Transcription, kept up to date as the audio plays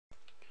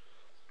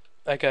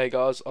Okay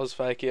guys,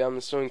 Ausfaq here. I'm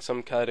just doing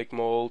some chaotic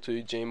maul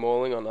to G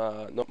mauling on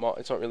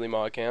it's not really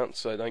my account,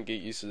 so don't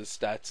get used to the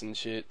stats and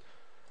shit.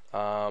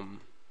 Um,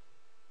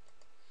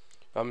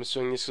 I'm just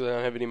doing this because I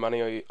don't have any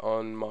money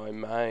on my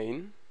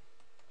main,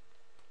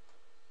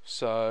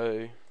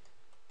 so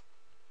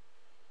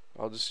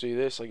I'll just do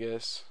this, I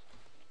guess.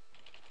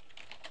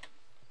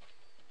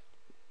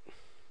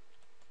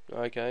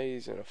 Okay,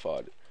 he's gonna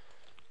fight.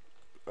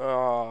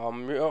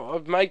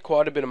 I've made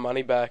quite a bit of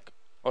money back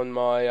on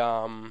my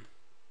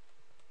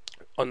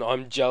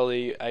I'm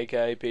Jelly,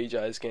 aka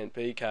PJ's Can't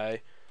PK,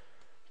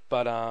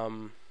 but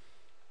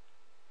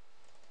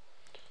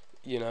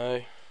you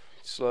know,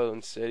 slow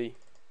and steady.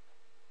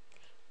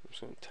 I'm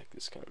just gonna take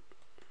this cunt.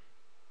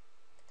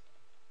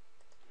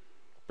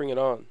 Bring it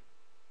on.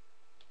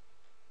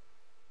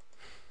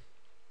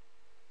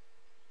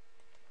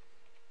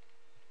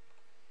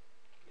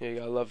 Here you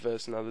go, Love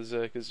versus another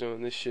Zerkers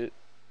doing this shit.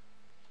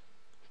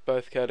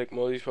 Both chaotic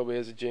mods, probably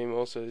has a gym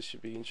also, this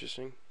should be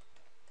interesting.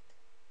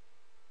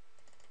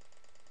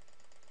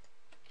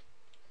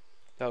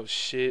 That was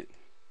shit.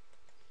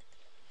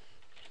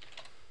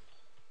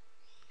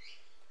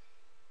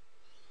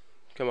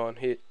 Come on,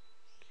 hit.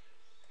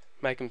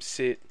 Make him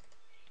sit.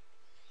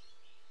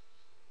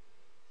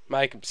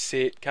 Make him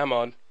sit. Come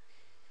on.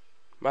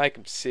 Make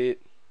him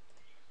sit.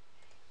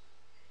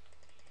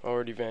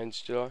 Already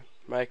vanished, did I?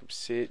 Make him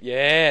sit.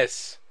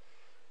 Yes!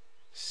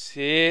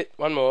 Sit.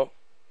 One more.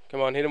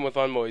 Come on, hit him with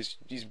one more.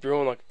 He's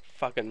brewing like a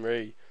fucking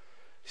Ree.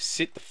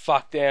 Sit the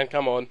fuck down,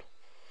 come on.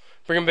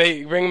 Bring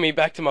me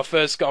back to my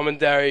first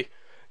commentary.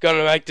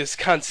 Gonna make this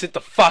cunt sit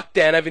the fuck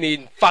down.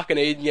 Haven't fucking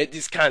eaten yet.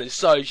 This cunt is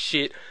so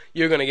shit.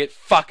 You're gonna get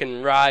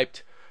fucking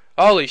raped.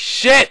 Holy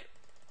shit!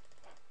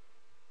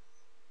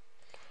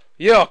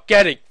 You're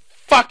getting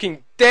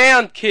fucking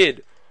down,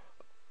 kid.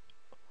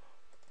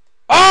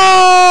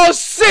 Oh,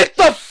 sit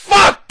the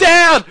fuck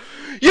down!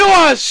 You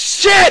are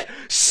shit!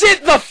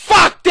 Sit the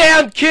fuck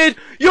down, kid!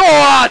 You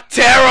are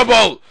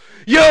terrible!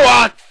 You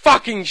are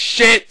fucking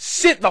shit!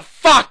 Sit the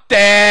fuck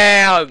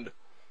down!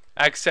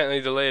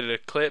 Accidentally deleted a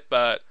clip,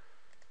 but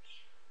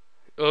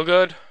all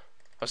good.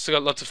 I've still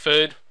got lots of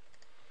food.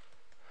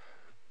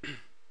 I'm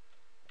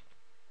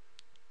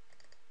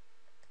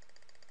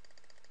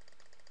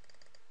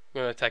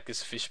gonna attack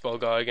this fishbowl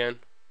guy again.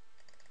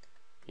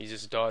 He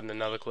just died in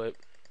another clip.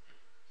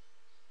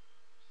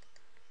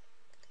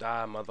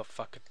 Die,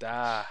 motherfucker,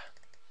 die.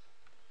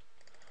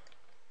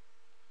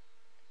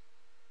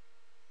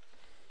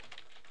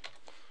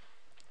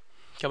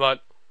 Come on.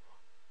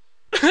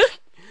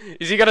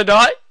 Is he gonna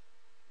die?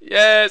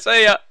 Yeah,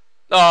 see ya.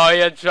 Oh, he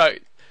had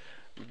choked.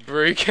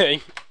 Brew King.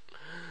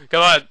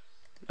 Come on.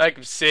 Make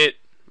him sit.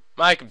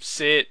 Make him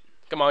sit.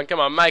 Come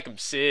on, make him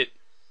sit.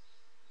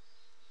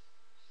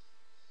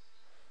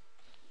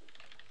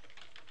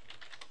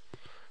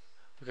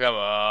 Come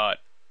on.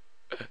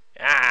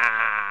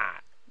 Ah.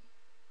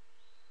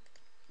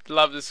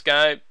 Love this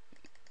game.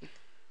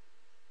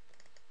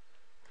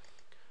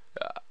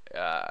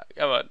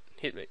 Come on,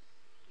 hit me.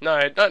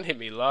 No, don't hit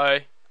me low.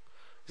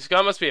 This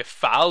guy must be a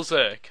foul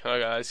Zerk.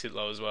 Okay, let's hit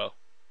low as well.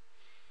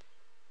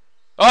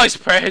 Oh, his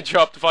prayer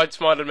dropped. If I'd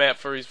smited him out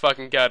for his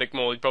fucking chaotic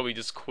maul, he'd probably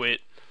just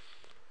quit.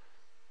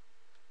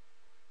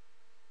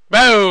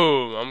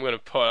 Boom! I'm gonna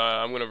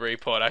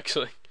repot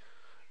actually.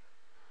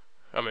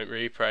 I meant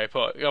repray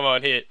pot. Come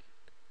on, hit.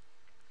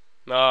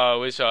 No, I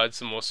wish I had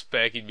some more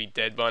spec. He'd be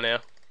dead by now.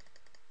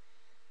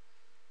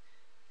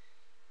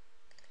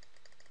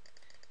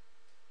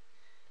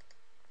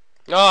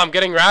 Oh, I'm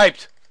getting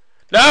raped.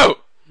 No!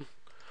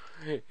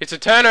 It's a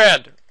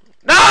turnaround.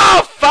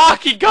 No!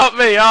 Fuck, he got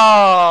me!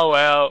 Oh,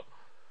 well.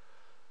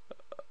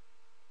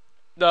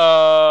 No.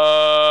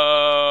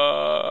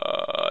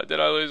 Did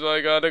I lose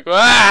my chaotic?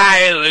 Ah, I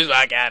didn't lose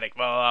my chaotic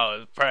while I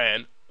was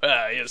praying.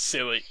 Ah, you're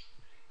silly.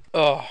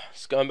 Oh,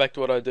 it's going back to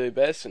what I do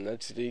best, and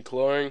that's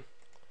declawing.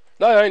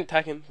 No, don't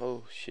attack him.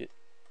 Oh, shit.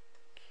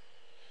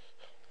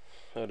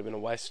 That would have been a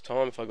waste of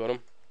time if I got him.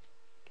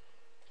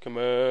 Come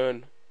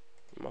on.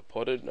 Am I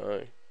potted?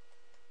 No.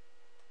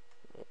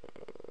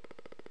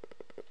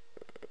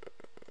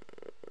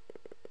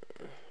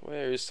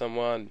 Where is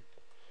someone?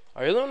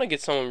 I really want to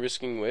get someone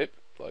risking whip,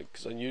 like,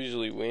 because I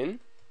usually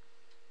win.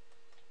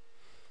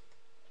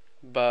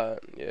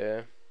 But,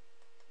 yeah.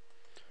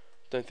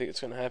 Don't think it's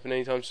going to happen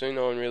anytime soon.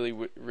 No one really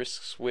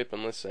risks whip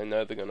unless they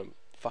know they're going to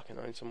fucking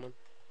own someone.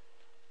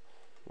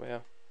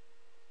 Wow.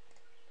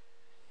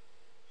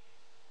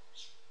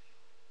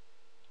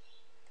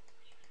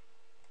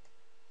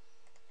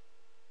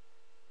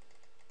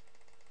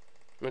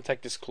 I'm going to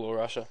take this claw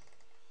rusher.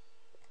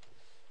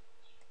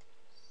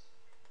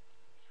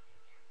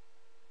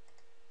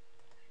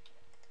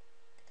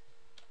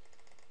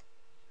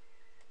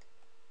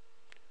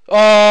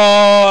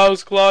 Oh, that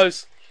was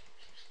close.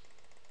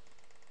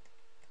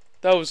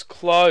 That was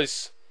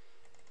close.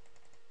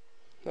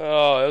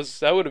 Oh,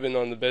 that would have been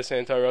one of the best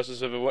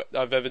anti-rushes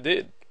I've ever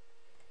did.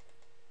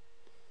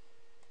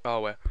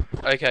 Oh well.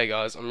 Okay,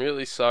 guys, I'm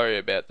really sorry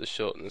about the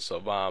shortness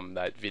of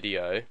that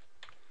video.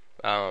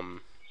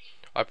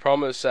 I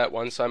promise that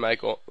once I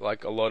make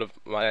like a lot of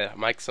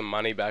make some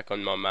money back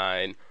on my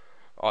main,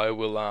 I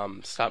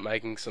will start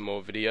making some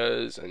more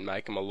videos and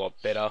make them a lot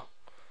better.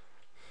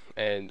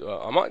 And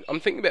I'm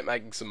thinking about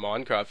making some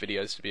Minecraft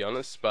videos, to be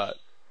honest, but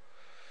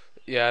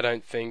yeah, I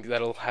don't think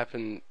that'll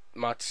happen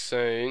much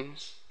soon.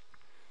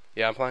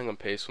 Yeah, I'm playing on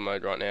peaceful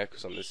mode right now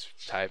because I'm just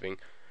taping.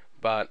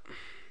 But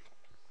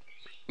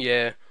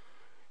yeah,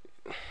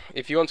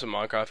 if you want some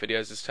Minecraft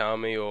videos, just tell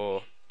me,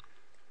 or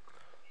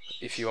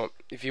if you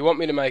want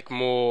me to make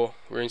more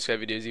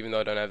RuneScape videos, even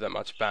though I don't have that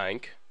much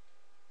bank,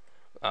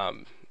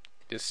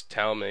 just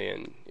tell me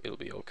and it'll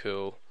be all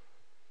cool.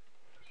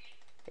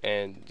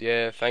 And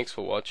yeah, thanks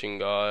for watching,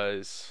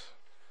 guys.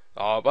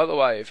 Oh, by the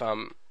way, if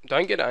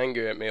don't get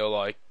angry at me or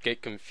like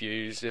get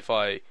confused if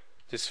I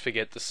just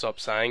forget to stop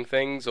saying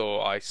things,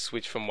 or I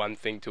switch from one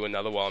thing to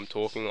another while I'm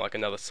talking, like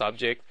another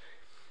subject,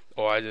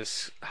 or I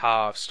just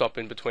half stop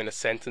in between a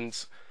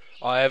sentence.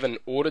 I have an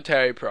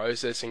auditory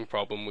processing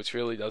problem, which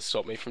really does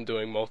stop me from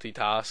doing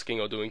multitasking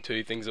or doing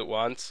two things at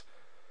once.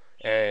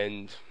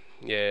 And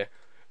yeah,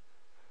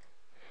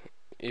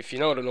 if you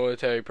know what an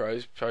auditory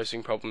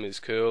processing problem is,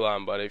 cool.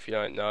 But if you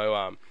don't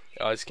know,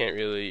 I just can't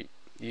really.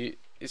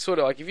 It's sort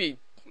of like if you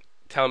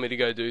tell me to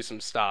go do some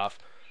stuff,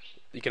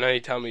 you can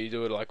only tell me to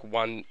do it like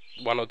one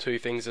or two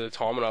things at a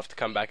time, and I have to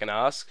come back and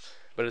ask.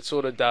 But it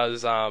sort of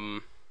does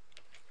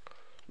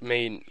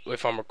mean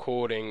if I'm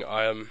recording,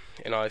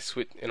 and I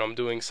switch and I'm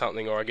doing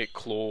something, or I get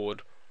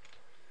clawed,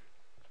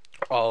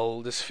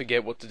 I'll just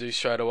forget what to do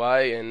straight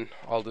away, and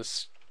I'll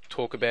just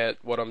talk about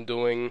what I'm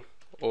doing,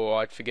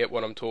 or I'd forget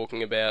what I'm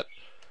talking about,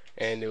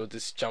 and it'll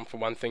just jump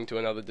from one thing to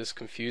another, just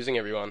confusing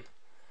everyone.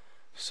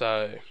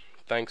 So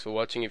thanks for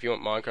watching. If you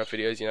want Minecraft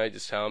videos,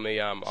 just tell me.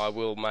 I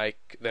will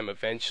make them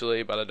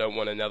eventually, but I don't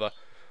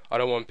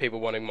want people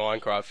wanting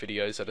Minecraft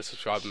videos that are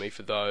subscribing me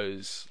for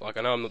those. Like,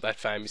 I know I'm not that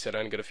famous, I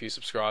only got a few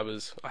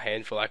subscribers, a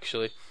handful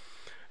actually,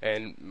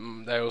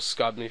 and they all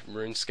subscribe me from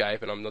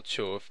RuneScape, and I'm not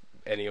sure if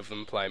any of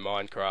them play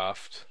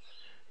Minecraft.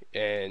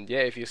 And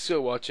yeah, if you're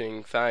still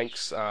watching,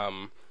 thanks.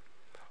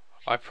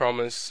 I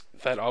promise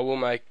that I will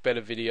make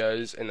better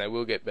videos, and they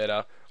will get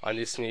better. I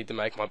just need to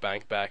make my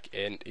bank back,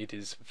 and it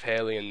is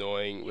fairly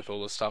annoying with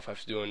all the stuff I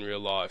have to do in real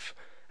life.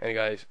 And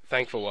guys,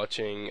 thanks for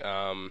watching.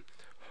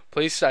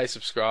 Please stay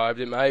subscribed.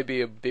 It may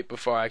be a bit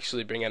before I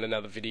actually bring out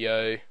another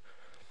video,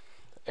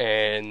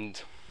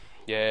 and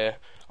yeah,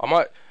 I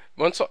might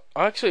once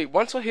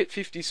I hit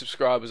 50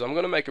 subscribers, I'm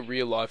gonna make a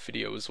real life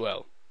video as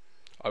well.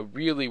 I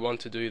really want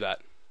to do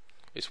that.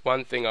 It's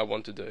one thing I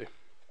want to do.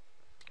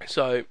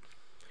 So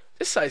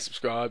just stay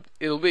subscribed.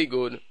 It'll be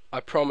good. I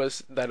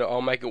promise that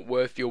I'll make it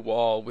worth your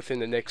while within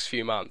the next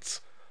few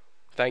months.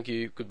 Thank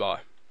you.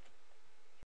 Goodbye.